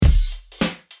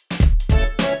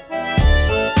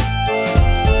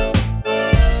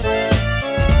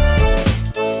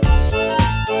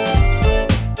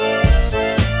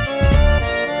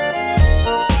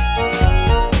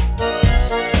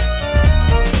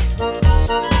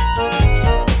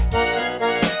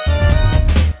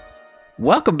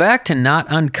Welcome back to Not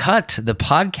Uncut, the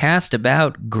podcast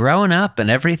about growing up and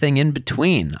everything in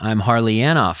between. I'm Harley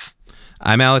Yanoff.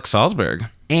 I'm Alex Salzberg.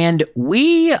 And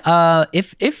we,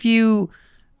 if you...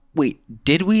 Wait,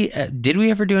 did we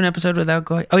ever do an episode without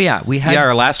Goy? Oh yeah, we had. Yeah,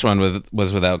 our last one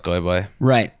was without Goy Boy.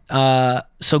 Right.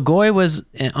 So Goy was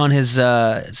on his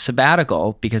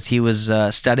sabbatical because he was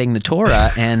studying the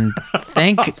Torah, and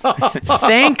thank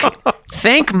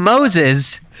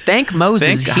Moses. Thank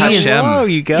Moses. Thank Hashem. Hello,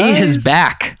 you guys. He is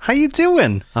back. How you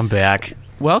doing? I'm back.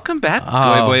 Welcome back,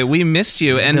 Goy Boy. We missed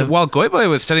you. And while Goy Boy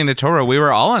was studying the Torah, we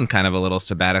were all on kind of a little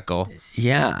sabbatical.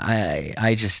 Yeah,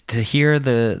 I just, to hear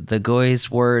the Goy's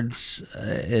words,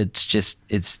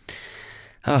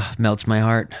 melts my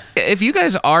heart. If you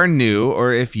guys are new,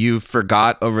 or if you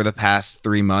forgot over the past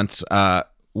 3 months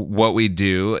what we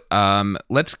do,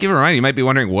 let's give a reminder. You might be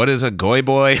wondering, what is a Goy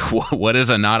Boy? What is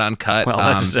a Not Uncut? Well,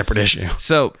 that's a separate issue.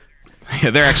 So...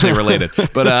 Yeah, they're actually related,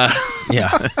 but yeah.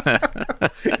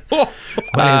 What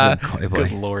is a Goy Boy?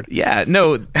 Good Lord. Yeah,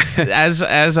 no.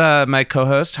 As my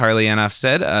co-host Harley Yanoff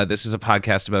said, this is a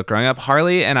podcast about growing up.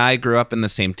 Harley and I grew up in the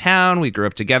same town. We grew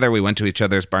up together. We went to each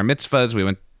other's bar mitzvahs. We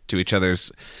went to each other's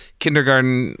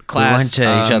kindergarten class. We went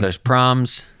to each other's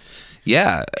proms.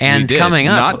 Yeah, and we did. coming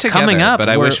up, not together, but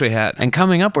I wish we had. And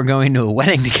coming up, we're going to a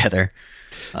wedding together.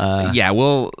 Yeah,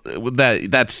 well,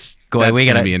 that's Goy,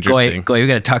 going to be interesting. Goy, we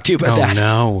got to talk to you about that. Oh,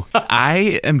 no.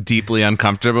 I am deeply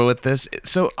uncomfortable with this.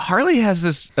 So Harley has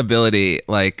this ability,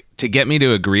 like, to get me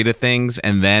to agree to things,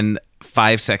 and then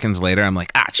 5 seconds later, I'm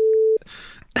like,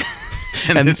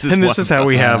 and this is how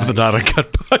we have the Not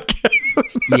Uncut podcast.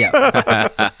 Yeah.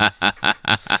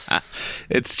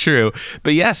 It's true.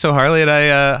 But yeah, so Harley and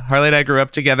I grew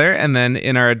up together, and then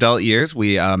in our adult years,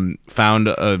 we found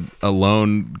a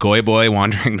lone Goy Boy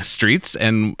wandering the streets,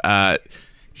 and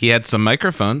he had some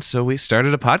microphones, so we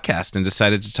started a podcast and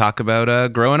decided to talk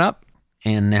about growing up.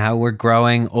 And now we're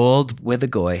growing old with a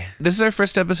Goy. This is our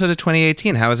first episode of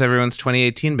 2018. How has everyone's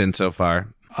 2018 been so far?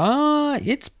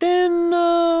 It's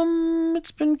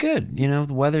been good. You know,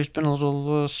 the weather's been a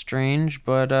little strange,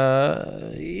 but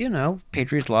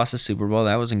Patriots lost the Super Bowl.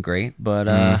 That wasn't great, but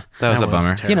that was a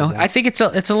bummer. Terrible. You know, I think it's a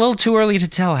little too early to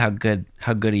tell how good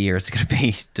a year it's going to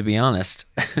be, to be honest.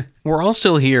 We're all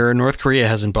still here. North Korea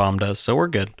hasn't bombed us, so we're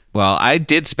good. Well, I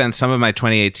did spend some of my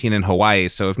 2018 in Hawaii,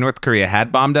 so if North Korea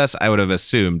had bombed us, I would have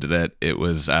assumed that it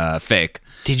was fake.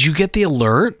 Did you get the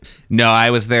alert? No,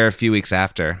 I was there a few weeks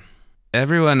after.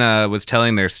 Everyone was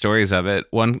telling their stories of it.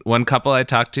 One couple I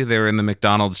talked to, they were in the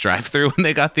McDonald's drive-thru when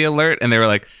they got the alert, and they were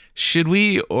like, "Should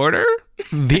we order?"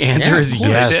 The answer is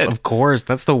yes, did. of course.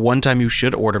 That's the one time you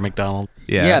should order McDonald's.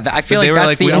 Yeah, I feel like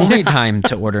that's the only time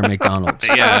to order McDonald's.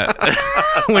 Yeah,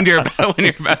 when you're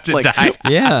about to die.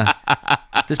 Yeah.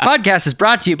 This podcast is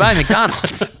brought to you by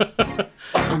McDonald's.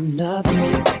 I'm loving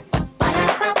it.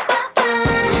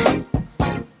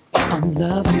 I'm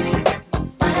loving it.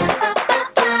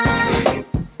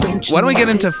 Why don't we get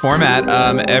into format?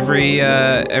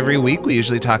 Every week we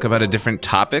usually talk about a different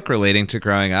topic relating to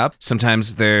growing up.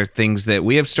 Sometimes there are things that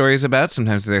we have stories about.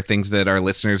 Sometimes there are things that our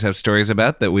listeners have stories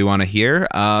about that we want to hear.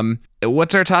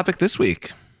 What's our topic this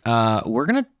week? We're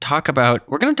gonna talk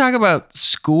about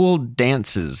school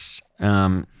dances.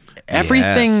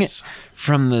 Everything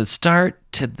from the start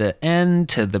to the end,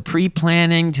 to the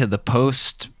pre-planning, to the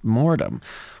post-mortem.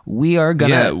 We're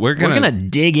gonna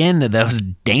dig into those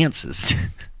dances.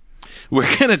 We're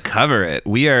gonna cover it.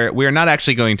 We are not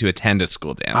actually going to attend a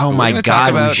school dance. Oh my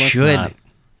God, we should.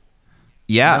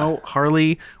 Yeah. No,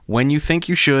 Harley, when you think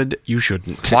you should, you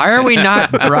shouldn't. Why are we not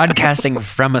broadcasting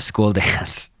from a school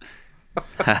dance?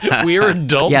 We're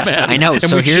adult yes, men. I know.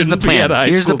 So here's the plan.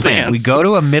 Here's the plan. Dance. We go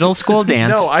to a middle school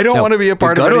dance. No, I don't want to be a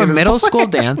part of it. We go to a middle school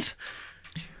dance.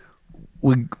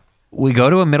 We go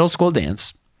to a middle school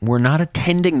dance. We're not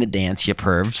attending the dance, you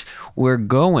pervs. We're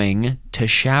going to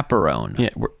chaperone. Yeah,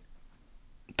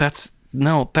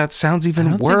 that sounds even I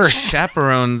don't worse. think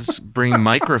chaperones bring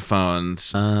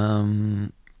microphones. All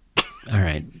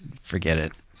right, forget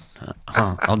it.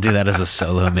 I'll do that as a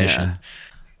solo mission.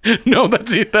 No,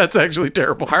 that's actually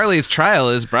terrible. Harley's Trial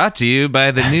is brought to you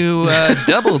by the new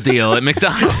double deal at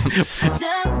McDonald's.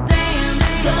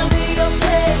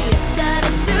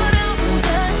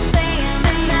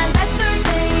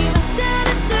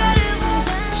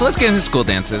 So let's get into school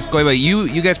dances. Goy Boy,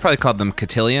 you guys probably called them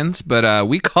cotillions, but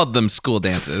we called them school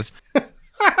dances.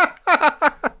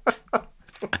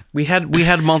 We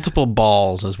had multiple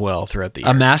balls as well throughout the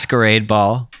year. A masquerade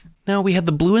ball. No, we had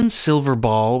the blue and silver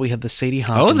ball. We had the Sadie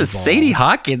Hawkins Oh, the ball. Sadie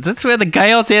Hawkins. That's where the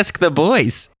girls ask the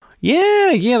boys.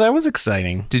 Yeah, that was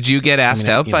exciting. Did you get asked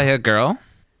out by a girl?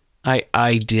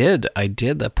 I did.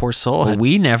 That poor soul. Well,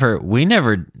 we never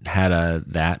had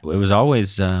that. It was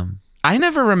always I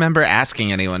never remember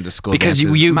asking anyone to school because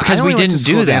dances. because we didn't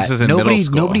do that. Dances in middle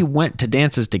school. Nobody went to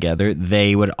dances together.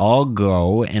 They would all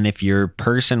go, and if your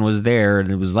person was there,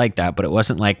 it was like that. But it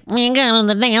wasn't like you go to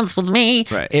the dance with me.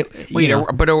 Right. Wait,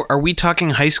 are we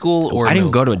talking high school or? I didn't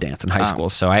go to a middle dance in high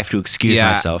school, so I have to excuse Yeah.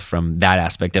 myself from that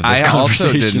aspect of this I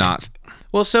conversation. also did not.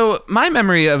 Well, so my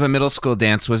memory of a middle school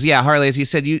dance was, Harley, as you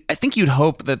said, I think you'd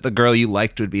hope that the girl you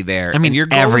liked would be there. I mean, and your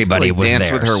goal everybody was to, was dance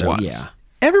there, with her so, once. yeah.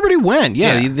 Everybody went.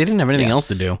 Yeah, Yeah. they didn't have anything else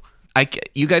to do.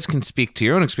 You guys can speak to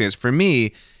your own experience. For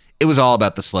me, it was all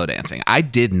about the slow dancing. I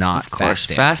did not Of course, fast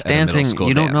dance. fast at a middle dancing. school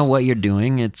You don't know dance. what you're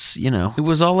doing. It's It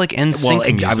was all like NSYNC Well,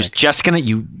 music. I was just gonna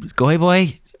go, hey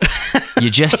boy.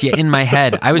 You're in my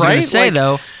head. I was gonna Right? say Like-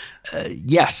 though,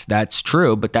 yes, that's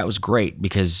true, but that was great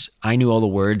because I knew all the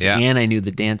words Yeah. and I knew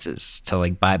the dances to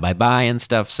like bye bye bye and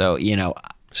stuff. So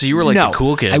So you were like no, the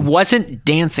cool kid. I wasn't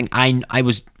dancing. I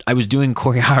was doing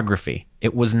choreography.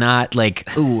 It was not like,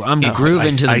 ooh, I'm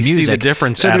grooving to the I music. see the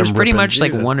difference, So there was Adam pretty Rippon. much like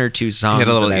Jesus. one or two songs Hit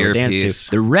a little that I would dance earpiece.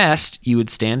 to. The rest, you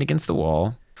would stand against the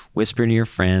wall, whisper to your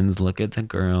friends, look at the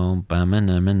girl,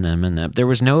 there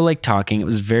was no like talking. It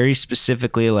was very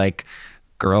specifically like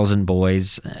girls and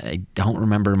boys. I don't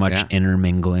remember much Yeah.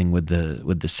 intermingling with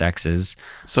the sexes.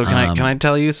 So can I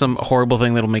tell you some horrible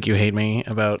thing that'll make you hate me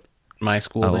about my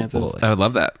school dances? boy. I would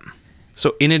love that.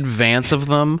 So in advance of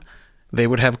them, they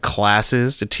would have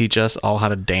classes to teach us all how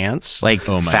to dance. Like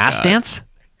Oh my fast God. dance?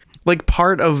 Like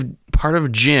part of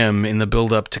gym in the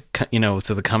build up to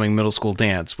to the coming middle school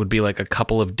dance would be like a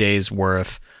couple of days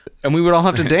worth, and we would all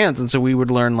have to dance, and so we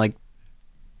would learn like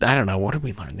I don't know, what did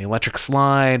we learn? The electric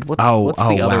slide. What's the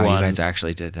other wow, one? you guys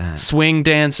actually did that. Swing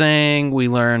dancing. We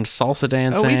learned salsa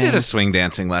dancing. Oh, we did a swing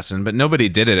dancing lesson, but nobody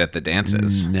did it at the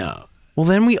dances. No. Well,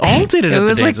 then we all did it at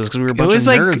the dances because we were a bunch of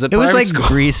nerds at it was private like school.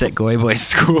 Grease at Goy Boy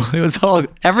School. It was all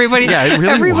everybody. Yeah, it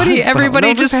really was, though. everybody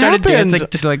No, just this started happened. dancing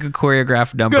to like a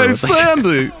choreographed number. It was like-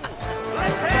 Sandy!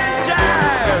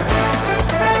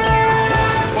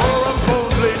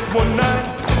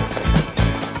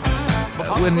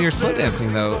 When you're slow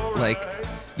dancing, though, like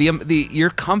the your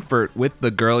comfort with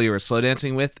the girl you were slow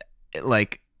dancing with,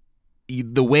 like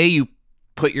the way you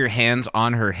put your hands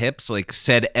on her hips, like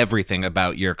said everything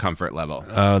about your comfort level.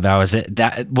 Oh, that was it.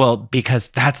 Because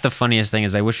that's the funniest thing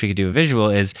is I wish we could do a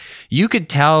visual is you could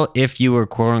tell if you were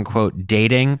quote unquote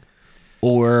dating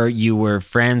or you were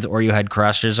friends or you had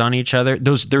crushes on each other.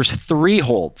 There's 3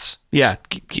 holds. Yeah,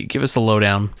 give us the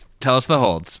lowdown. Tell us the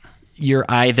holds. You're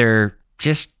either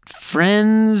just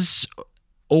friends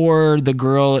or the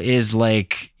girl is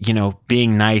like,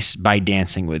 being nice by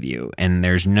dancing with you and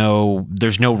there's no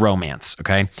romance,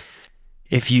 okay?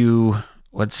 If you,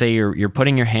 let's say you're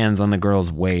putting your hands on the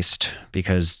girl's waist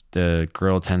because the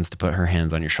girl tends to put her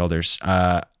hands on your shoulders.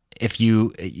 If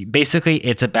you, basically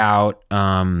it's about,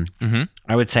 I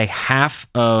would say half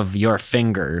of your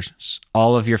fingers,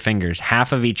 all of your fingers,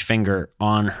 half of each finger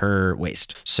on her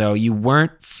waist. So you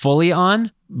weren't fully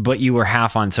on, but you were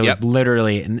half on. So Yep. it's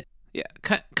literally, Yeah,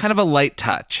 kind of a light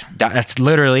touch. that's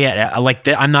literally it.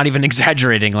 I'm not even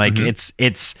exaggerating. Like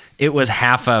it was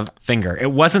half a finger.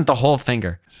 It wasn't the whole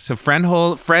finger. So friend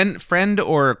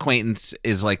or acquaintance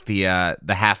is like the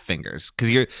half fingers because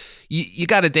you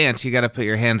got to dance, you got to put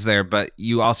your hands there, but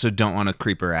you also don't want to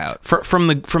creep her out. From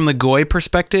the Goy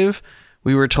perspective,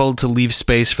 we were told to leave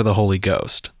space for the Holy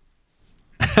Ghost.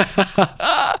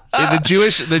 The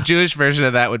Jewish version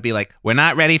of that would be like, we're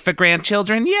not ready for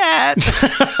grandchildren yet.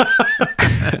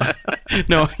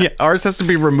 No, yeah, ours has to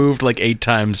be removed like 8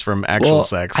 times from actual Well,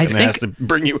 sex, I and it has to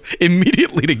bring you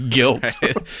immediately to guilt.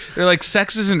 They're like,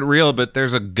 sex isn't real, but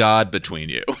there's a God between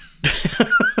you.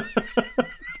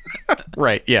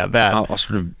 Right? Yeah, that. I'll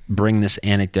sort of bring this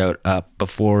anecdote up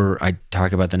before I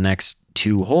talk about the next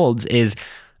 2 holds is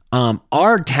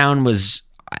our town was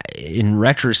in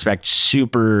retrospect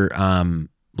super I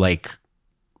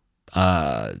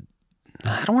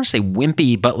don't want to say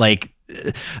wimpy, but like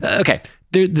okay,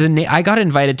 I got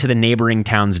invited to the neighboring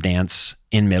town's dance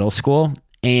in middle school,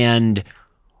 and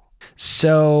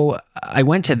so I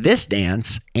went to this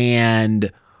dance,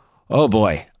 and oh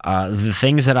boy, the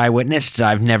things that I witnessed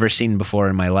I've never seen before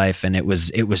in my life, and it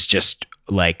was just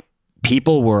like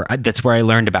people were. That's where I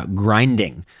learned about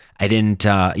grinding. I didn't,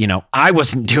 I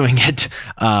wasn't doing it.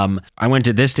 I went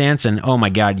to this dance, and oh my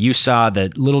God, you saw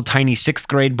the little tiny 6th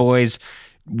grade boys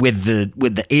with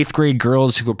the eighth grade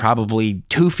girls who were probably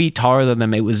 2 feet taller than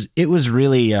them. It was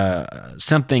really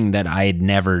something that I had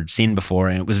never seen before,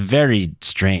 and it was very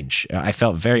strange. I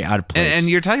felt very out of place. And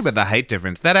you're talking about the height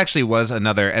difference. That actually was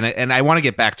another, and I want to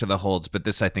get back to the holds, but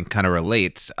this I think kind of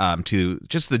relates to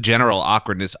just the general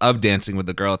awkwardness of dancing with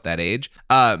a girl at that age.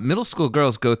 Middle school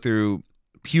girls go through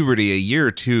puberty a year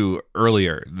or two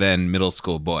earlier than middle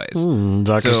school boys.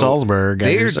 Dr. So Salzberg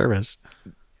at your service.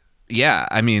 Yeah,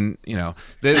 I mean,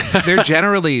 they're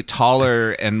generally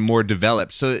taller and more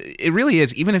developed. So it really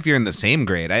is, even if you're in the same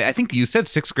grade. I think you said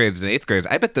 6th graders and 8th graders.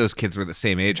 I bet those kids were the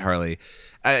same age, Harley.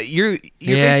 You're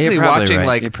basically you're probably watching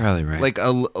right. You're probably right.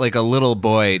 like a little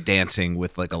boy dancing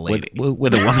with like a lady.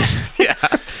 with a woman. Yeah,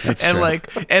 That's and true. like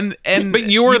and But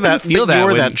you're that. feel But that you're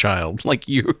when- that child. Like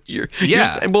you're.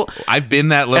 Yeah, Well, I've been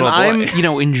that little and boy.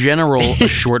 I'm, in general, a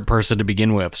short person to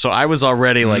begin with. So I was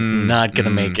already like not gonna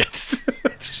make it.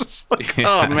 It's just like,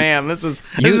 oh man, this is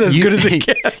as good as it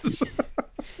gets.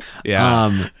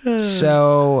 Yeah.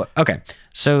 So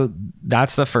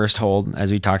that's the first hold,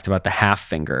 as we talked about, the half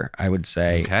finger, I would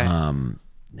say. Okay. And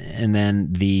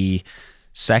then the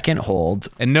second hold.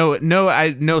 And no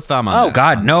thumb on. Oh that.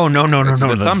 God, no. The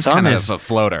thumb's thumb kind is of a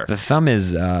floater. The thumb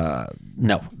is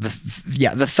no. The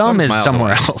thumb Thumb's is miles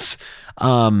somewhere away. else.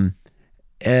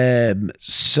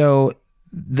 So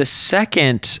the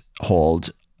second hold,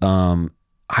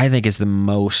 I think is the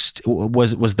most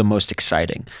was the most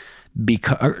exciting,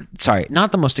 sorry,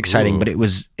 not the most exciting, but it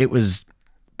was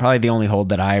probably the only hold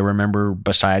that I remember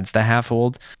besides the half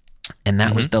hold, and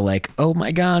that was the like, oh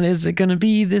my God, is it gonna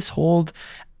be this hold?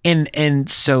 And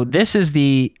so this is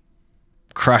the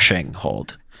crushing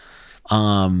hold.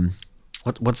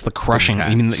 What's the crushing?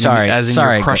 Okay. You mean, Sorry,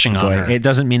 you're crushing on her. It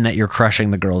doesn't mean that you're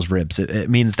crushing the girl's ribs. It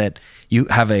means that you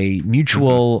have a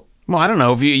mutual. Well, I don't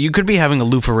know. If you could be having a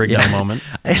Lou Ferrigno moment.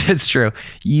 It's true.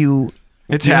 It's You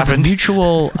have a happened.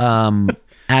 mutual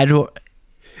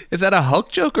Is that a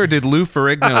Hulk joke, or did Lou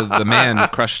Ferrigno, the man,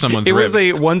 crush someone's It ribs? was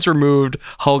a once removed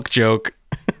Hulk joke.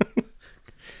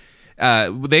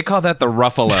 They call that the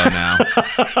Ruffalo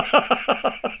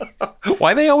now.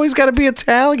 Why they always got to be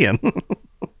Italian?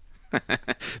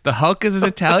 The Hulk is an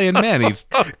Italian man. He's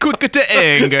quicker to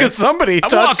anger. Because somebody I'm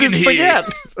touched his walking here.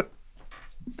 spaghetti.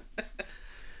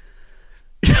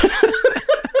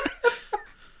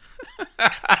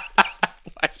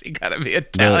 Why's he gotta be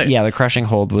Italian? the crushing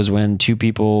hold was when two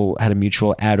people had a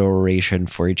mutual adoration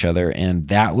for each other, and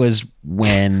that was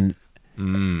when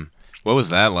What was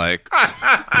that like?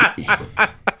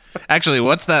 Actually,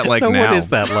 what's that like now? What is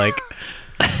that like?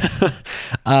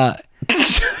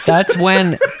 that's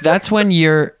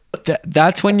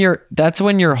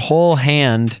when your whole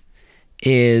hand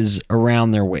is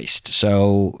around their waist.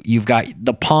 So you've got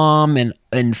the palm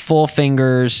and full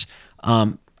fingers,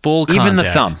 Full even the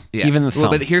contact. thumb, Yeah. even the thumb. Well,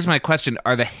 but here's my question: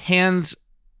 are the hands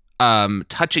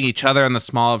touching each other on the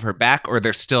small of her back, or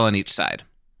they're still on each side?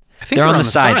 I think they're on the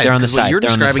side. They're on the 'cause side. What you're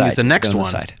They're on the describing is side. the next They're on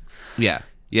one. the side. Yeah.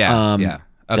 Yeah. Okay.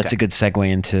 That's a good segue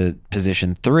into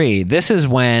position 3. This is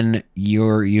when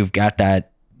you've got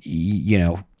that,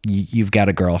 you've got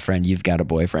a girlfriend, you've got a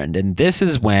boyfriend, and this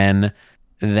is when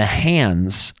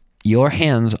your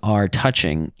hands are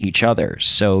touching each other.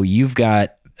 So you've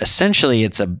got essentially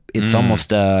it's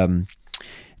almost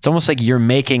like you're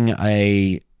making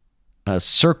a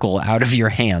circle out of your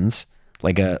hands,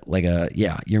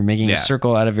 you're making a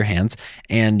circle out of your hands,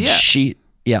 and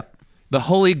The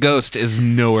Holy Ghost is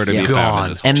nowhere to be Gone. found. In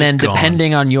this and then gone.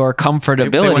 depending on your They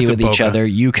comfortability went to with each Boca. other,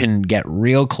 you can get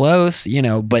real close,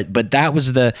 but that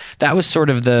was sort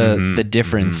of the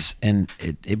difference. And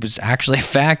it was actually a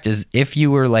fact, is if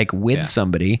you were like with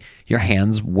somebody, your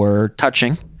hands were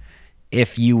touching.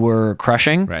 If you were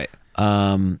crushing, right.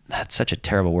 That's such a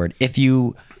terrible word. If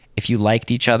you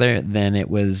liked each other, then it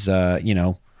was,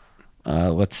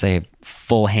 let's say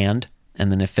full hand.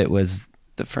 And then if it was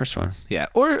the first one. Yeah.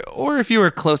 Or if you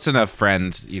were close enough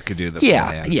friends, you could do the full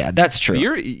hand. Yeah, that's true.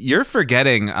 You're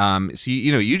forgetting.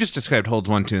 You just described holds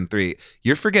 1, 2, and 3.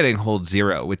 You're forgetting hold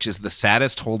 0, which is the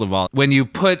saddest hold of all. When you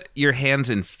put your hands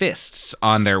in fists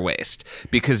on their waist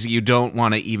because you don't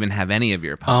want to even have any of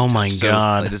your palm. Oh my touch.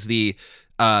 God. So it is the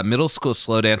middle school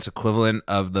slow dance equivalent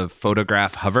of the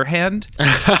photograph hover hand.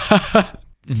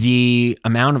 The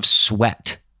amount of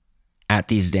sweat at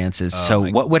these dances. So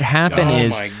what would happen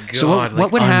is, my so God, what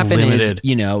like would happen unlimited.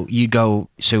 is, you'd go,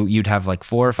 so you'd have like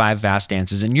 4 or 5 vast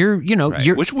dances, and you're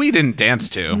Which we didn't dance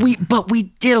to. but we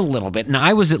did a little bit. And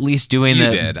I was at least doing You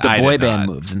the did. I boy did band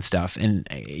not. moves and stuff. And,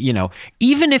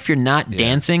 even if you're not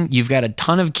dancing, you've got a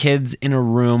ton of kids in a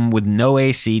room with no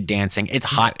AC dancing. It's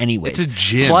hot anyways. It's a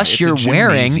gym. Plus It's a you're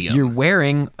gymnasium.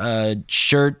 wearing a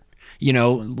shirt,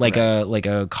 like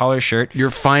a collar shirt.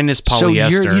 Your finest So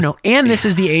polyester. you're, and this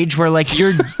is the age where like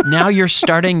you're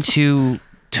starting to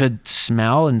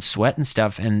smell and sweat and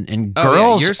stuff, and Oh, yeah,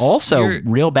 girls you're- also you're-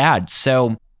 real bad.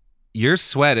 So Your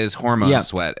sweat is hormone Yeah.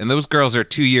 sweat, and those girls are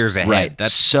 2 years ahead. right,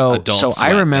 That's so adult sweat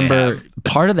I they remember have.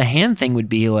 part of the hand thing would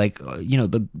be like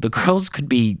the girls could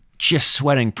be just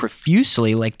sweating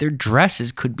profusely, like their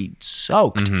dresses could be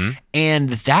soaked, Mm-hmm. and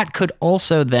that could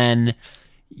also then.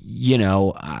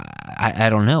 I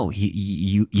don't know.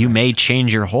 You may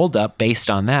change your hold up based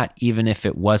on that, even if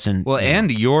it wasn't. Well,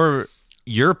 and your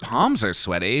palms are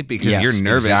sweaty because Yes, you're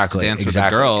nervous exactly, to dance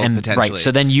exactly. with a girl and, potentially. Right.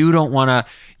 So then you don't want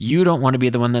to be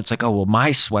the one that's like, oh well,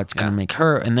 my sweat's gonna make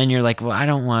her, and then you're like, well, I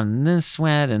don't want this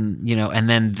sweat, and and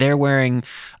then they're wearing,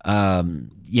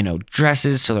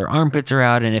 dresses, so their armpits are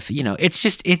out, and if it's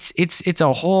just it's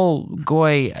a whole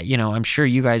goy. I'm sure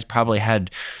you guys probably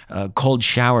had cold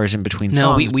showers in between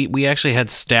No, songs. we actually had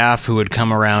staff who would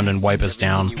come around and wipe us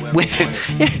down.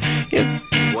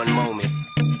 One moment.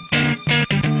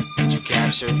 Did you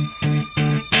capture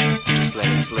it? Just let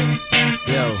it slip.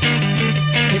 Yo.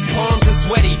 His palms are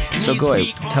sweaty. So knees Goy,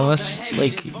 weak, tell arms us, are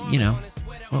like, heavy.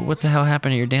 what the hell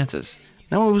happened at your dances?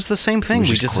 No, it was the same thing. was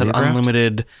We just just had choreographed?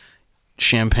 unlimited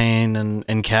champagne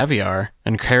and caviar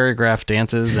and choreographed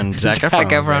dances, and Zac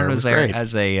Efron was there. It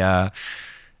was great.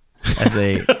 as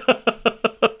a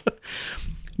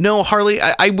No, Harley,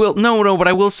 I will no, but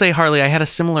I will say, Harley, I had a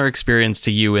similar experience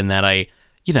to you in that I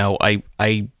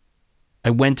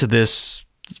went to this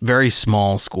very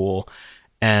small school,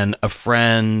 and a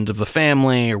friend of the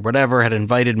family or whatever had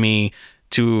invited me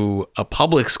to a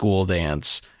public school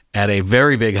dance at a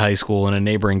very big high school in a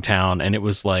neighboring town, and it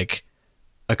was like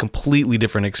a completely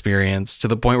different experience, to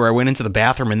the point where I went into the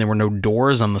bathroom and there were no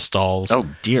doors on the stalls. Oh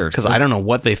dear. Because I don't know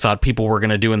what they thought people were going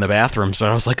to do in the bathrooms, but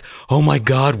I was like, oh my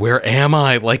God, where am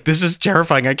I? Like, this is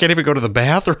terrifying. I can't even go to the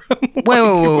bathroom.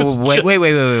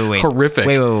 Wait. Horrific.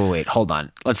 Wait. Hold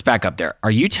on. Let's back up there.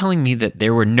 Are you telling me that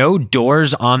there were no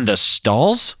doors on the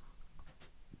stalls?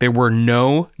 There were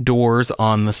no doors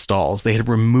on the stalls. They had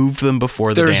removed them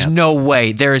before the There's dance. no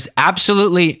way. There's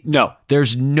absolutely no.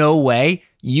 There's no way.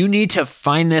 You need to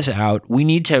find this out. We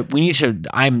need to,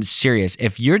 I'm serious.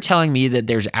 If you're telling me that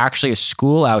there's actually a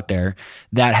school out there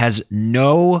that has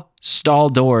no stall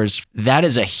doors, that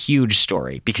is a huge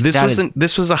story, because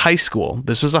This was a high school.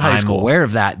 This was a high I'm school. aware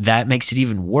of that. That makes it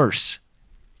even worse.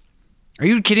 Are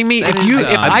you kidding me? That If is,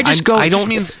 I just go, I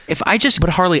don't- if I just,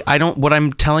 But Harley, what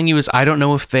I'm telling you is I don't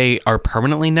know if they are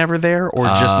permanently never there or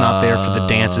just not there for the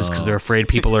dances because they're afraid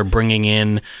people are bringing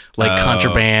in like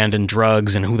contraband and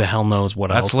drugs and who the hell knows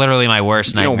what else. that's literally my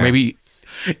worst nightmare. Maybe.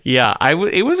 Yeah,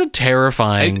 it was a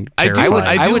terrifying. I do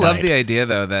terrifying love night. the idea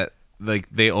though that like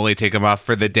they only take them off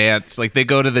for the dance. Like they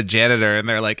go to the janitor and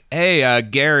they're like, "Hey,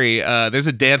 Gary, there's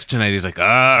a dance tonight." He's like,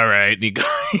 "All right." And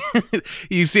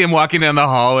you see him walking down the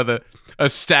hall with a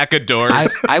stack of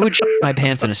doors. I would shit my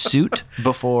pants in a suit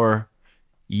before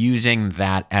using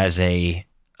that as a.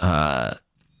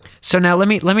 So now let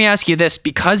me ask you this,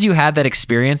 because you had that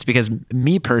experience. Because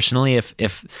me personally,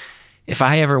 if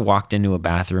I ever walked into a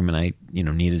bathroom and I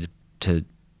needed to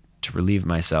relieve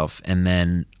myself, and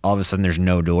then all of a sudden there's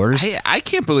no doors. I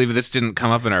can't believe this didn't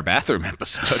come up in our bathroom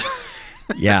episode.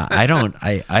 Yeah, I don't.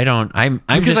 I'm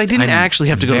Because I didn't actually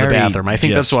have to go to the very bathroom. I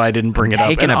think that's just why I didn't bring it up.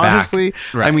 taken And aback. honestly,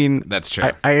 Right. I mean, That's true.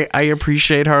 I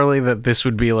appreciate, Harley, that this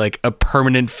would be like a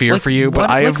permanent fear Like, for you, but what-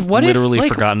 I like, have what if, literally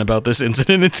like- forgotten about this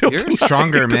incident until You're a tonight.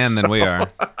 stronger man than we are.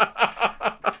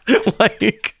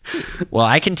 Like, Well,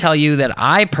 I can tell you that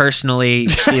I personally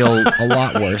feel a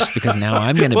lot worse, because now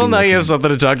I'm going to well, be now you looking have something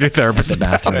to talk to your therapist at the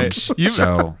about. bathrooms. You've-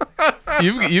 So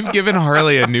You've given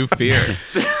Harley a new fear.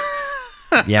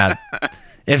 yeah,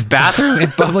 if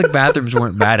public bathrooms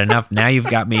weren't bad enough, now you've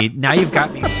got me.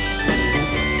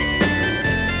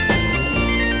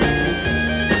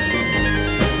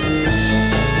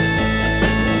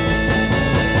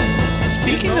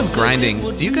 Speaking of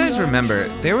grinding, do you guys remember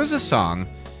there was a song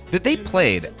that they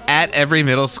played at every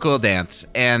middle school dance?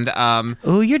 And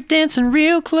Oh, you're dancing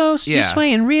real close. You're Yeah.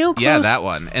 swaying real close. yeah, that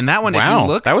one. And that one, if Wow, you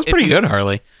look, that was if pretty you- good,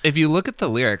 Harley. If you look at the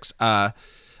lyrics,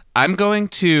 I'm going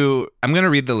to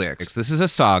read the lyrics. This is a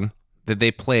song that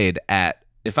they played at,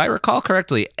 if I recall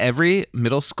correctly, every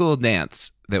middle school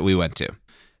dance that we went to.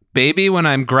 Baby, when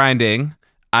I'm grinding,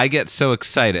 I get so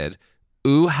excited.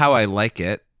 Ooh, how I like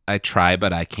it. I try,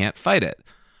 but I can't fight it.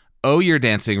 Oh, you're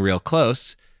dancing real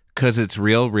close, 'cause it's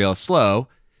real, real slow.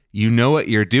 You know what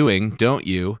you're doing, don't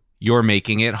you? You're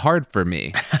making it hard for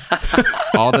me.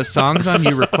 All the songs on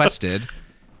you requested.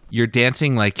 You're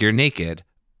dancing like you're naked.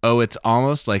 Oh, it's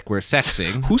almost like we're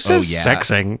sexing. Who says Oh, yeah.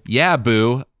 sexing? Yeah,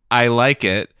 boo. I like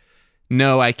it.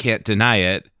 No, I can't deny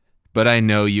it, but I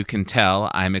know you can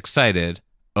tell I'm excited.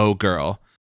 Oh, girl.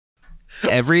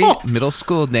 Every middle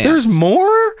school dance. There's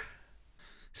more?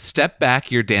 Step back,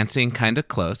 you're dancing kind of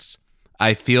close.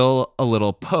 I feel a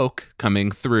little poke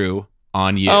coming through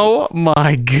on you. Oh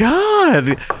my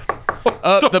God.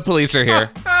 Oh, the police are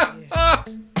here.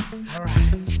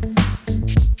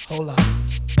 Hold up.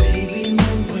 Baby,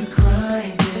 when we're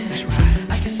crying, that's right.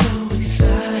 I get so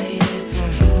excited.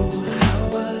 Ooh, how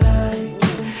I like it.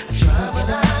 I try, but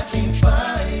I can't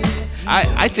find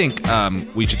it. I think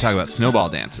we should talk about snowball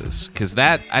dances, because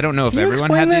that, I don't know if Can you everyone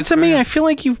explain had that these. to me? I feel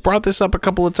like you've brought this up a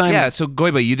couple of times. Yeah, so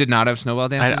Goiba, you did not have snowball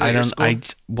dances at your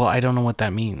school? I don't know what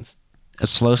that means. A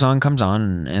slow song comes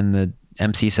on and the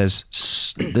MC says,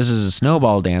 this is a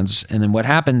snowball dance. And then what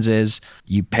happens is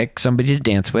you pick somebody to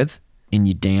dance with and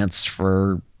you dance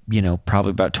for, probably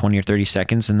about 20 or 30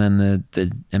 seconds. And then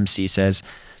the MC says,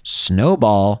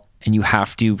 snowball, and you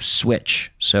have to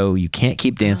switch. So you can't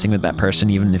keep dancing with that person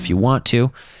even if you want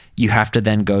to. You have to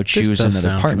then go choose does another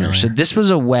sound partner. familiar. So this was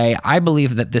a way, I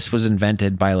believe that this was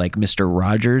invented by like Mr.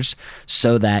 Rogers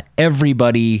so that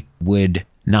everybody would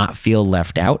not feel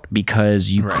left out,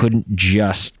 because you couldn't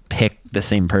just pick the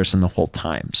same person the whole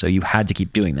time. So you had to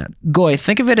keep doing that. Goy,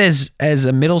 think of it as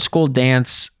a middle school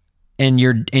dance, and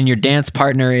your dance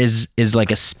partner is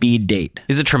like a speed date.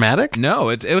 Is it traumatic? No,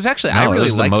 it was actually, No, I it really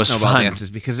was the liked most snowball fun.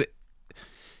 dances because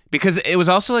it was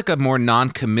also like a more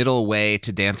non-committal way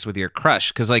to dance with your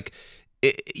crush. Because like,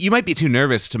 you might be too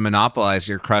nervous to monopolize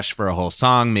your crush for a whole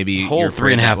song. Maybe A whole you're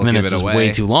afraid that 3.5 will give minutes it is away.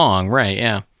 way too long. Right,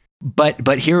 yeah.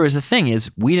 But here was the thing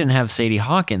is we didn't have Sadie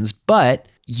Hawkins, but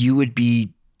you would be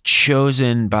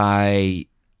chosen by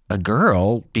a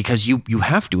girl because you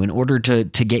have to, in order to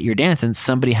get your dance, and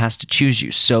somebody has to choose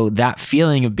you. So that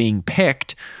feeling of being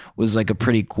picked was like a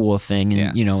pretty cool thing.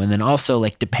 And, Yeah. and then also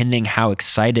like depending how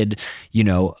excited,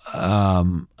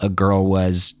 a girl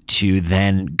was to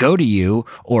then go to you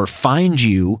or find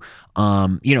you,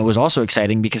 it was also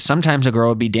exciting because sometimes a girl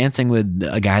would be dancing with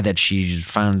a guy that she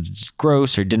found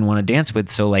gross or didn't want to dance with.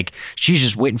 So like she's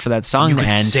just waiting for that song You to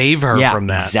could end. save her Yeah, from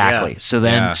that. exactly.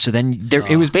 Yeah. So then there,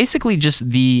 it was basically just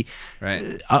the,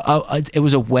 Right. it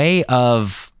was a way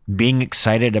of being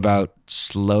excited about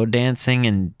slow dancing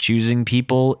and choosing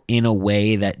people in a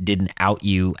way that didn't out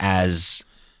you as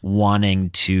wanting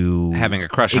to Having a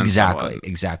crush on someone.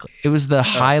 Exactly. It was the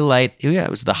highlight. Yeah, it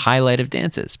was the highlight of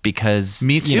dances because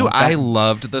Me too. I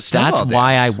loved the snowball That's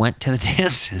why I dance. went to the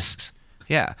dances.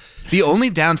 Yeah. The only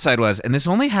downside was, and this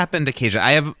only happened occasionally,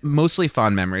 I have mostly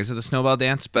fond memories of the snowball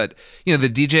dance, but, the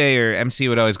DJ or MC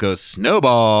would always go,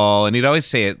 snowball, and he'd always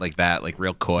say it like that, like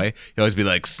real coy. He'd always be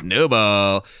like,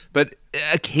 snowball. But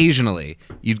occasionally,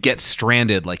 you'd get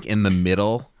stranded, like, in the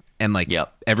middle, and, like,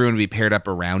 Yep. everyone would be paired up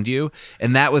around you,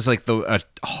 and that was, like, a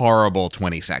horrible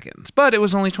 20 seconds. But it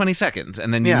was only 20 seconds,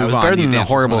 and then you Yeah, it move was on. better and you than the dance with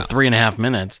horrible someone else. 3.5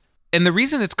 minutes. And the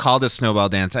reason it's called a snowball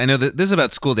dance, I know that this is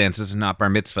about school dances and not bar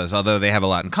mitzvahs, although they have a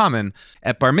lot in common.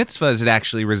 At bar mitzvahs, it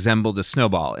actually resembled a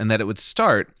snowball in that it would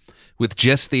start with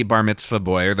just the bar mitzvah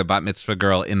boy or the bat mitzvah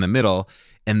girl in the middle,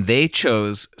 and they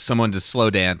chose someone to slow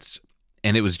dance,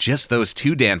 and it was just those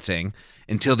two dancing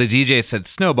until the DJ said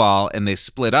snowball, and they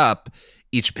split up.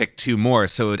 Each picked two more,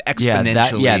 so it would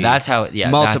exponentially that's how. Yeah,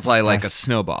 multiply like a that's-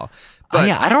 snowball. Oh,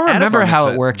 yeah, I don't at a remember bar how it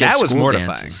mitzvah, worked. That at was school mortifying.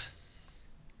 dances.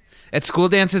 At school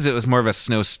dances, it was more of a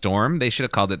snowstorm. They should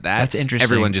have called it that. That's interesting.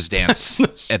 Everyone just danced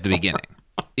at the beginning.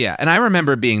 Yeah, and I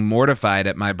remember being mortified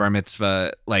at my bar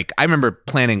mitzvah. Like, I remember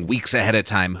planning weeks ahead of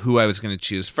time who I was going to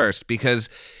choose first, because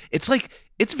it's like,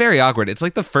 it's very awkward. It's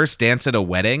like the first dance at a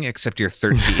wedding, except you're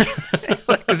 13.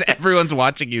 Because everyone's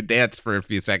watching you dance for a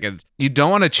few seconds. You don't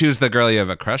want to choose the girl you have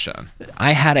a crush on.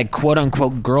 I had a quote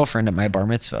unquote girlfriend at my bar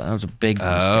mitzvah. That was a big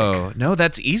mistake. Oh, no,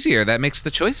 that's easier. That makes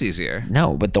the choice easier.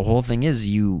 No, but the whole thing is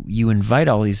you invite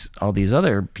all these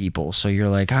other people, so you're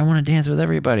like, I want to dance with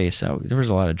everybody. So there was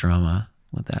a lot of drama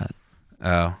with that.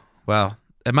 Oh, well,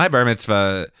 at my bar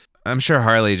mitzvah, I'm sure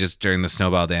Harley just during the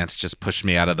snowball dance just pushed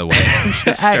me out of the way. Just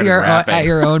At started rapping. at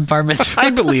your own bar mitzvah. I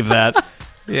believe that.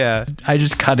 Yeah. I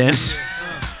just cut in.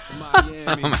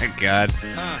 Oh my God.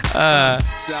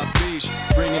 South Beach,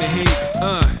 bringing the heat.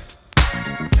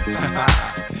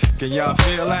 Can y'all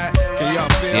feel that? Can y'all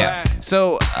feel Yeah. that?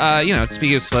 So,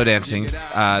 speaking of slow dancing,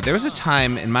 there was a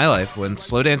time in my life when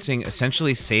slow dancing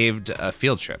essentially saved a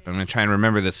field trip. I'm going to try and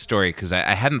remember this story because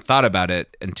I hadn't thought about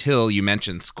it until you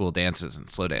mentioned school dances and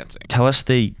slow dancing. Tell us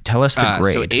the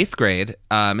grade. So 8th grade,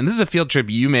 and this is a field trip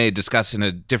you may discuss in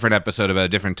a different episode about a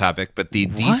different topic, but the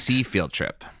DC field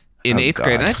trip in Oh, 8th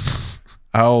grade. God. And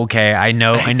Oh, okay. I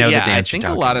know yeah, the dance I you're think a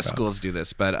talking lot of about. schools do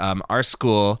this, but our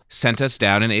school sent us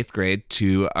down in 8th grade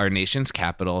to our nation's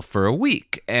capital for a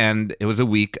week. And it was a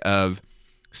week of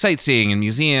sightseeing and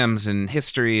museums and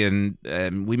history, and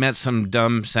we met some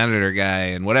dumb senator guy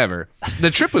and whatever.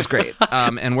 The trip was great.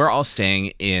 And we're all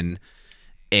staying in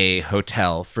a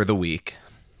hotel for the week.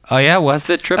 Oh yeah, was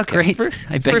the trip great?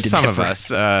 I beg For to some of differ.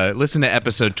 us, listen to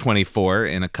episode 24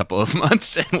 in a couple of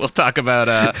months, and we'll talk about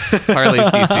Harley's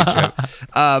DC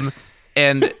trip.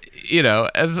 And you know,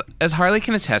 as Harley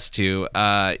can attest to,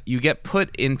 you get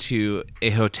put into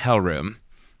a hotel room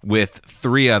with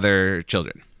 3 other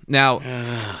children. Now,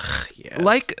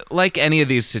 like any of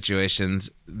these situations,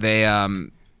 they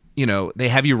you know, they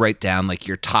have you write down like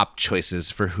your top choices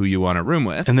for who you want to room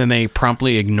with. And then they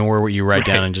promptly ignore what you write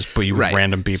down and just put you with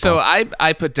random people. So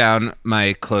I put down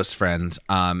my close friends,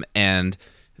 and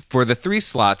for the 3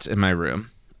 slots in my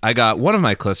room, I got one of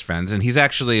my close friends, and he's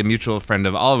actually a mutual friend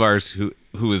of all of ours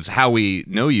who is how we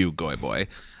know you, Goy Boy.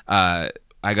 I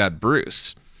got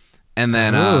Bruce. And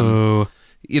then,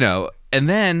 you know, and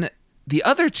then the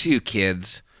other 2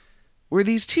 kids were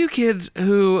these 2 kids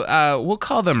who, we'll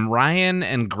call them Ryan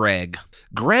and Greg.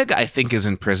 Greg, I think, is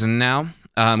in prison now.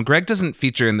 Greg doesn't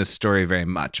feature in this story very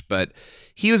much, but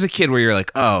he was a kid where you're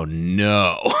like, oh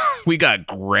no, we got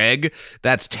Greg.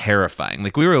 That's terrifying.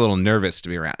 Like, we were a little nervous to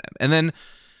be around him. And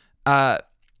then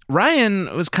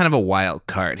Ryan was kind of a wild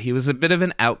card. He was a bit of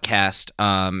an outcast.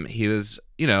 He was,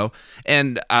 you know,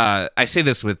 and I say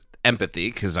this with empathy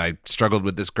because I struggled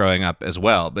with this growing up as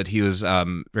well, but he was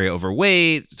very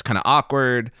overweight. It's kind of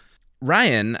awkward.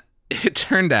 Ryan, it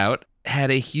turned out, had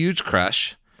a huge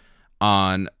crush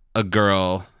on a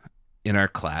girl in our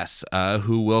class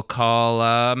who we'll call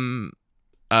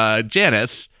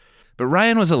Janice, but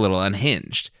Ryan was a little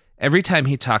unhinged. Every time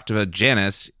he talked about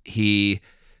Janice, he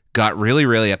got really,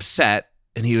 really upset,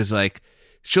 and he was like,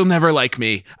 she'll never like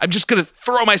me. I'm just going to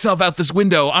throw myself out this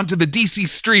window onto the DC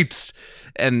streets.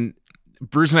 And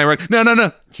Bruce and I were like,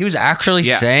 no. He was actually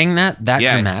saying that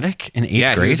Yeah. dramatic in 8th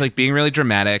Yeah, grade. he was like being really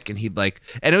dramatic, and he'd like,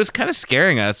 and it was kind of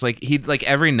scaring us. Like he'd like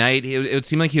every night, it would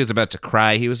seem like he was about to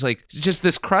cry. He was like, just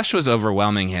this crush was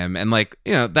overwhelming him, and like,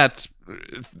 you know, that's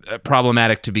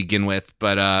problematic to begin with.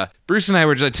 But Bruce and I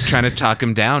were just trying to talk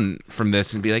him down from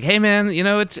this and be like, hey man, you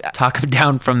know, it's Talk him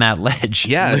down from that ledge.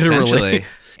 yeah, Literally. essentially.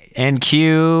 And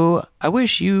cue, I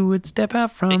wish you would step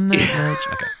out from that ledge.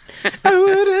 Okay. I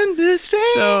would understand.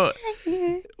 So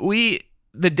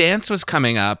the dance was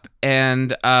coming up,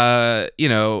 and you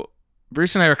know,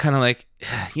 Bruce and I were kind of like,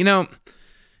 you know,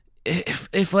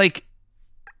 if like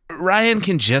Ryan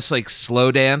can just like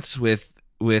slow dance with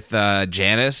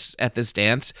Janice at this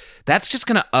dance, that's just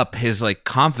gonna up his like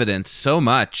confidence so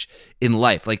much in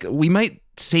life. Like, we might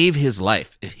save his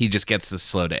life if he just gets this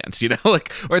slow dance, you know,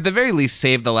 like, or at the very least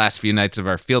save the last few nights of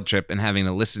our field trip and having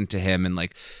to listen to him and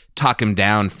like talk him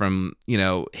down from, you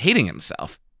know, hating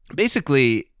himself.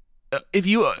 Basically, if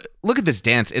you look at this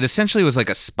dance, it essentially was like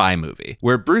a spy movie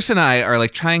where Bruce and I are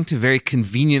like trying to very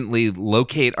conveniently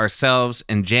locate ourselves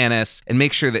and Janice and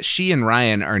make sure that she and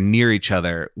Ryan are near each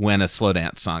other when a slow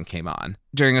dance song came on.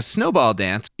 During a snowball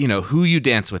dance, you know, who you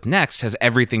dance with next has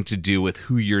everything to do with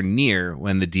who you're near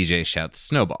when the DJ shouts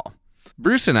snowball.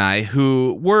 Bruce and I,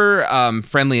 who were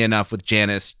friendly enough with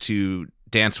Janice to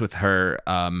dance with her,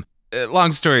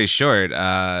 long story short,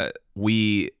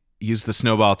 we used the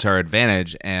snowball to our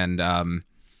advantage, and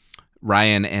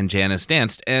Ryan and Janice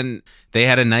danced, and they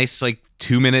had a nice like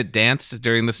 2-minute dance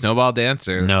during the snowball dance,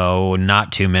 or No,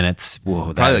 not 2 minutes. Whoa,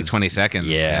 that probably like is- 20 seconds.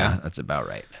 Yeah, that's about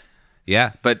right.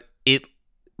 Yeah, but it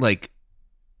like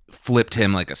flipped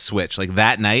him like a switch. Like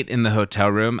that night in the hotel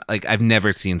room, like I've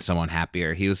never seen someone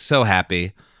happier. He was so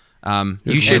happy.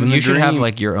 You should have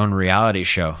like your own reality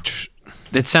show.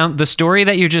 The story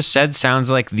that you just said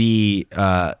sounds like the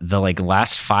like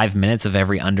last 5 minutes of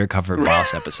every Undercover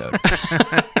Boss episode,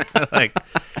 Like,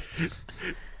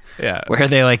 yeah. where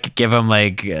they like give him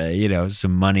like you know,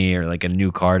 some money or like a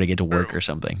new car to get to work or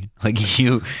something. Like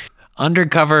you,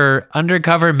 undercover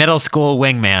middle school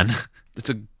wingman. It's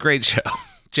a great show.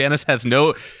 Janice has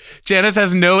no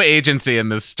agency in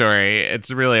this story.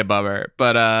 It's really a bummer.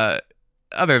 But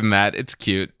other than that, it's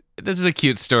cute. This is a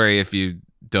cute story if you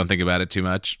don't think about it too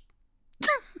much.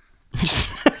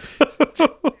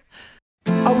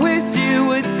 I wish you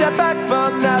would step back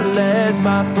from that ledge,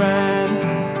 my friend.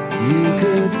 You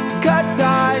could cut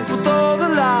ties with all the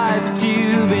lies that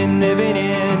you've been living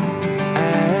in.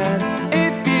 And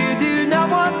if you do not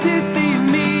want to see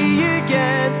me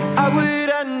again, I would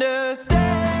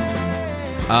understand.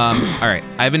 All right,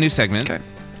 I have a new segment. Okay.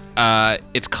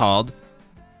 It's called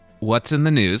 "What's in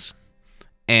the News,"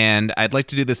 And I'd like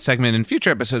to do this segment in future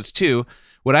episodes too.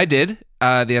 What I did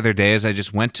the other day is I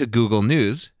just went to Google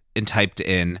News and typed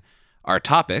in our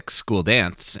topic, school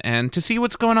dance, and to see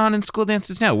what's going on in school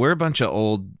dances now. We're a bunch of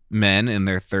old men in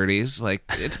their 30s. Like,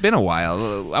 it's been a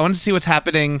while. I want to see what's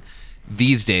happening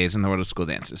these days in the world of school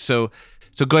dances. So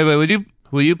Goiboy,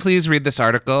 will you please read this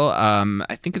article?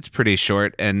 I think it's pretty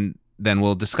short, and then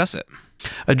we'll discuss it.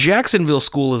 A Jacksonville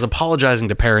school is apologizing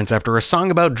to parents after a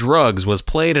song about drugs was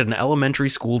played at an elementary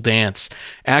school dance.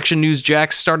 Action News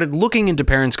Jax started looking into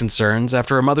parents' concerns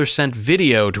after a mother sent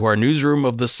video to our newsroom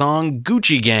of the song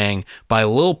Gucci Gang by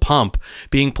Lil Pump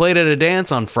being played at a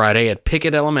dance on Friday at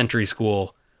Pickett Elementary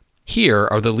School. Here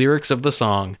are the lyrics of the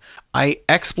song. I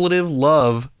expletive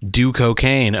love do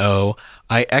cocaine, oh.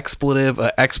 I expletive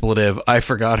I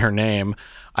forgot her name.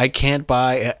 I can't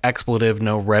buy a expletive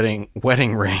no wedding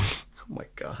ring. Oh my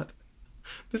God.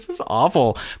 This is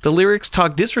awful. The lyrics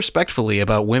talk disrespectfully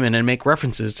about women and make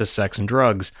references to sex and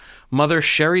drugs. Mother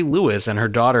Sherry Lewis and her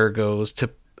daughter goes to...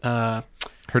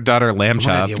 Her daughter, Lamb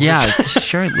Chop. Yeah,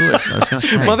 Sherry Lewis. I was going to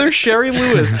say. Mother Sherry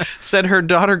Lewis said her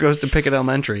daughter goes to Pickett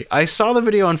Elementary. I saw the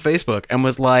video on Facebook and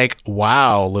was like,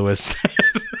 wow, Lewis said.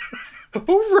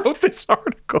 Who wrote this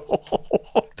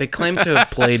article? They claim to have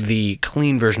played the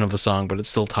clean version of the song, but it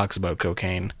still talks about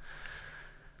cocaine.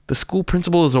 The school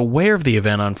principal is aware of the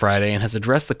event on Friday and has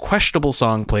addressed the questionable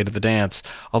song played at the dance.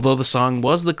 Although the song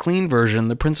was the clean version,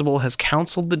 the principal has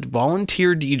counseled the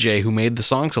volunteer DJ who made the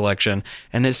song selection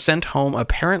and has sent home a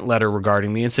parent letter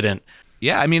regarding the incident.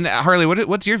 Yeah, I mean, Harley,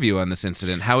 what's your view on this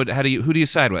incident? Who do you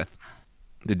side with?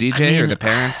 The DJ or the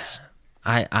parents?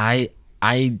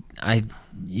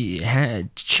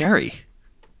 Sherry.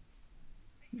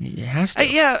 It has to.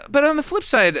 Yeah, but on the flip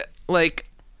side, like,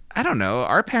 I don't know.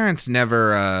 Our parents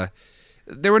never.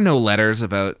 There were no letters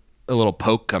about a little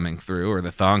poke coming through or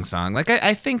the thong song. Like,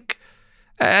 I think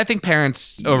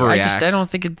parents overreact. I don't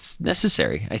think it's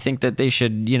necessary. I think that they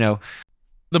should,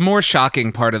 The more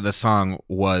shocking part of the song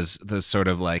was the sort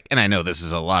of like, and I know this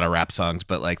is a lot of rap songs,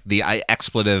 but like the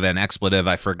expletive,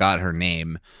 I forgot her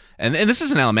name, and this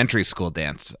is an elementary school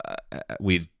dance.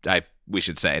 We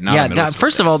should say, not a middle school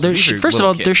first of all,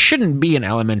 dance. there shouldn't be an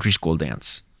elementary school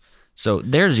dance. So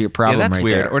there's your problem. Yeah, that's right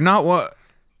weird. there. Or not what?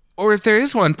 Or if there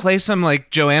is one, play some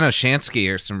like Joanna Shansky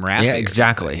or some rap. Yeah,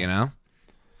 exactly.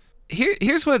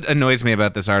 Here's what annoys me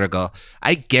about this article.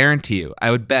 I guarantee you, I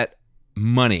would bet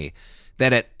money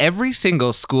that at every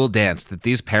single school dance that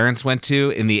these parents went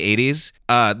to in the 80s,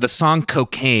 the song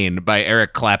Cocaine by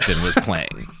Eric Clapton was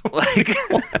playing. Like,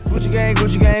 Gucci gang,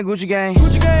 Gucci gang, Gucci gang,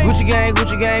 Gucci gang, Gucci gang,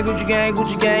 Gucci gang, Gucci gang,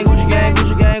 Gucci gang, Gucci gang,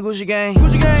 Gucci gang, Gucci gang,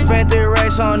 Gucci gang. Spent 3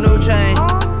 racks on new chain.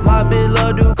 My bitch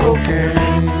love do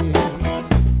cocaine.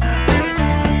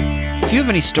 If you have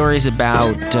any stories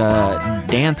about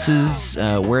dances,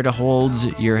 where to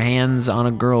hold your hands on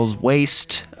a girl's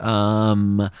waist, a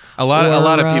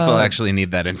lot of people actually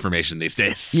need that information these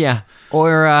days. Yeah,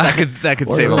 or that could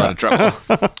save a lot of trouble.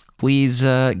 Please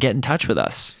get in touch with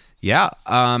us. Yeah,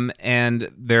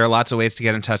 and there are lots of ways to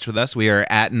get in touch with us. We are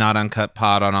at Not Uncut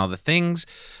Pod on all the things.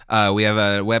 We have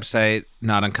a website,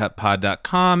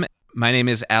 notuncutpod.com. My name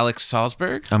is Alex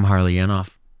Salzberg. I'm Harley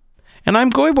Yanoff. And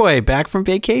I'm Goiboy, back from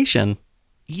vacation.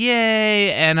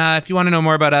 Yay! And if you want to know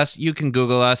more about us, you can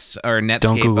Google us or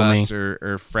Netscape Google us me.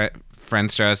 or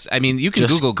Friendster us. I mean, you can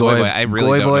Just Google Goiboy. I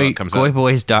really don't know what comes up.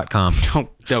 Goiboys.com.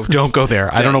 Don't go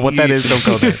there. I don't know what that is. Don't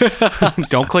go there.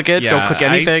 Don't click it. Don't click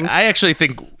anything. I actually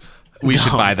think we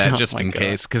should buy that just in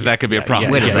case, because that could be a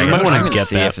problem. Wait a second. you might wanna I'm gonna get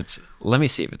see that. if it's. Let me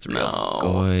see if it's real. No.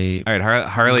 All right,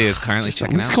 Harley is currently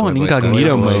checking let's out. go on Goiboys.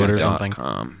 incognito Goiboys. mode or something.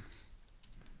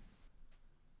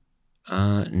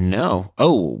 No.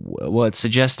 Oh, well, it's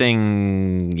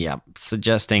suggesting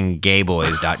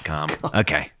gayboys.com.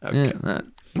 Okay.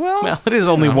 Well, it is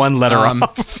only one letter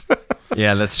off.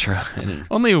 Yeah, that's true.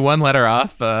 Only one letter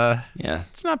off. Yeah.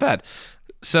 It's not bad.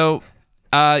 So,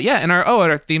 and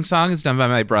our theme song is done by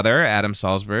my brother Adam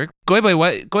Salzberg. Goiboy,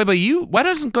 why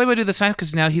doesn't Goiboy do the sign?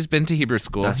 Because now he's been to Hebrew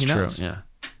school. That's He true. knows. Yeah.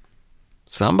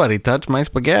 Somebody touched my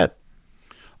spaghetti.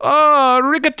 Oh,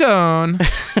 rigatone.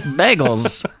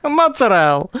 Bagels.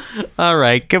 Mozzarella. All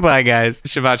right. Goodbye, guys.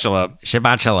 Shabbat shalom.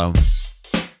 Shabbat shalom.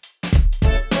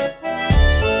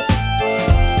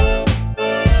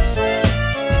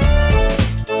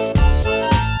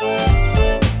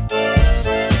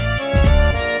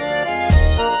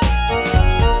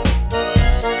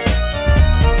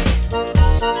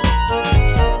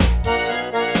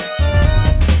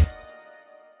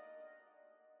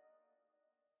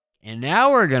 And now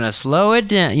we're gonna slow it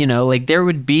down. There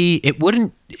would be. It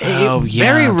wouldn't. Oh, yeah,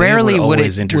 Very they rarely would would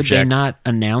always they interject. not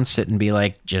announce it and be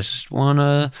like, just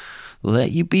wanna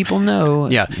let you people know.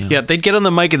 Yeah. They'd get on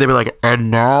the mic and they'd be like, and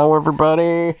now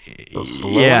everybody,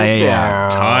 Yeah.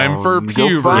 Time for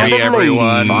Go find puberty, a lady.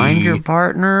 everyone. Find your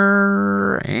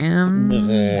partner and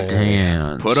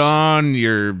dance. Put on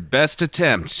your best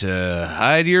attempt to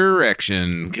hide your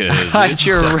erection, because Hide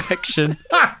your erection.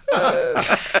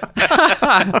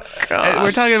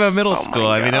 we're talking about middle school.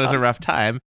 I mean, it was a rough time.